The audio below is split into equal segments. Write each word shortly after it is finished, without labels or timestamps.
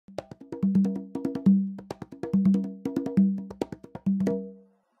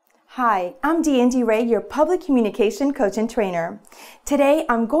Hi, I'm Deandy Ray, your public communication coach and trainer. Today,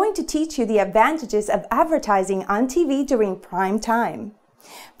 I'm going to teach you the advantages of advertising on TV during prime time.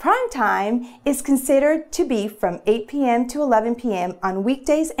 Prime time is considered to be from 8 p.m. to 11 p.m. on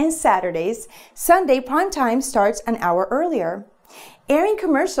weekdays and Saturdays. Sunday prime time starts an hour earlier. Airing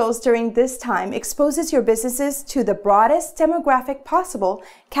commercials during this time exposes your businesses to the broadest demographic possible,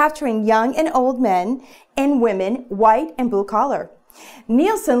 capturing young and old men and women, white and blue collar.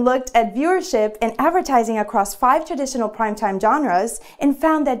 Nielsen looked at viewership and advertising across 5 traditional primetime genres and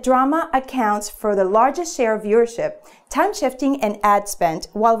found that drama accounts for the largest share of viewership, time shifting, and ad spend,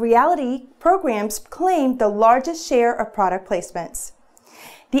 while reality programs claim the largest share of product placements.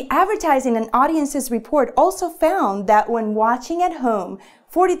 The Advertising and Audiences report also found that when watching at home,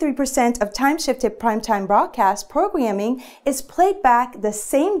 43% of time-shifted primetime broadcast programming is played back the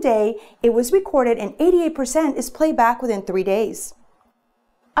same day it was recorded, and 88% is played back within 3 days.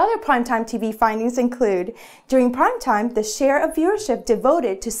 Other primetime TV findings include, during primetime, the share of viewership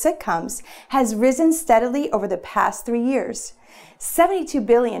devoted to sitcoms has risen steadily over the past 3 years. $72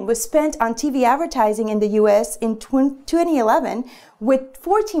 billion was spent on TV advertising in the U.S. in 2011, with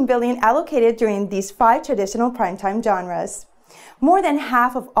 $14 billion allocated during these 5 traditional primetime genres. More than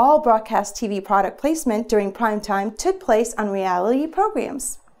half of all broadcast TV product placement during primetime took place on reality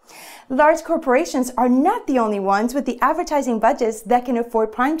programs. Large corporations are not the only ones with the advertising budgets that can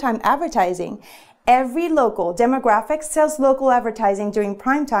afford primetime advertising. Every local demographic sells local advertising during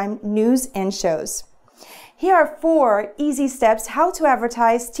primetime news and shows. Here are 4 easy steps how to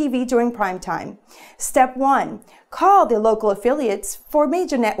advertise TV during primetime. Step 1. Call the local affiliates for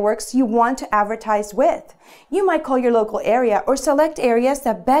major networks you want to advertise with. You might call your local area or select areas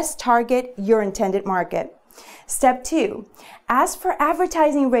that best target your intended market. Step 2. Ask for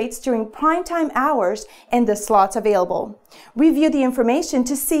advertising rates during primetime hours and the slots available. Review the information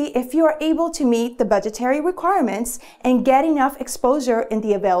to see if you are able to meet the budgetary requirements and get enough exposure in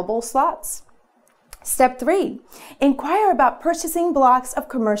the available slots. Step 3. Inquire about purchasing blocks of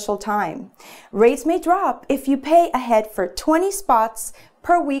commercial time. Rates may drop if you pay ahead for 20 spots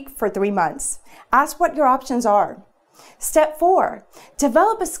per week for 3 months. Ask what your options are. Step 4.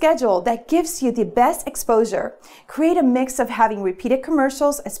 Develop a schedule that gives you the best exposure. Create a mix of having repeated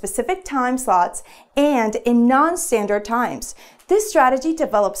commercials at specific time slots and in non-standard times. This strategy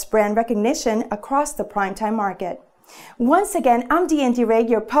develops brand recognition across the primetime market. Once again, I'm Deandy Ray,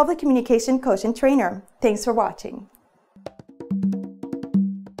 your public communication coach and trainer. Thanks for watching.